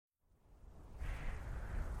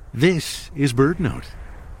This is BirdNote.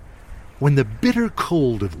 When the bitter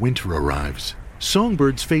cold of winter arrives,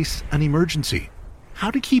 songbirds face an emergency: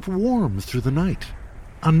 how to keep warm through the night.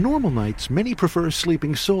 On normal nights, many prefer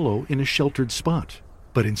sleeping solo in a sheltered spot.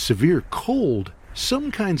 But in severe cold,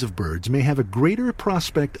 some kinds of birds may have a greater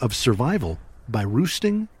prospect of survival by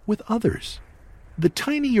roosting with others. The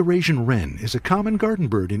tiny Eurasian wren is a common garden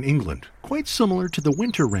bird in England, quite similar to the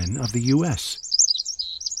winter wren of the US.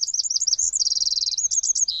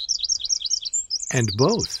 And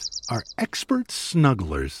both are expert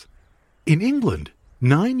snugglers. In England,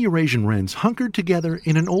 9 Eurasian wrens hunkered together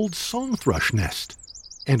in an old song thrush nest,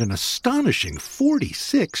 and an astonishing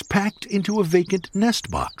 46 packed into a vacant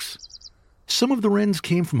nest box. Some of the wrens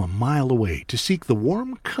came from a mile away to seek the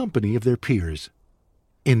warm company of their peers.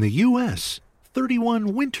 In the US,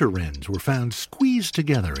 31 winter wrens were found squeezed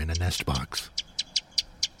together in a nest box.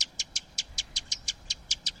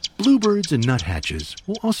 Bluebirds and nuthatches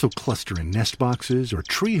will also cluster in nest boxes or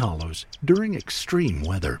tree hollows during extreme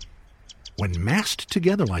weather. When massed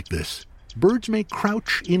together like this, birds may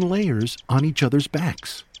crouch in layers on each other's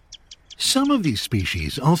backs. Some of these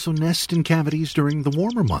species also nest in cavities during the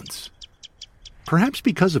warmer months. Perhaps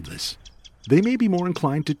because of this, they may be more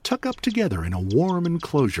inclined to tuck up together in a warm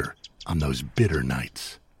enclosure on those bitter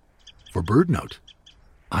nights. For BirdNote,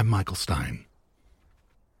 I'm Michael Stein.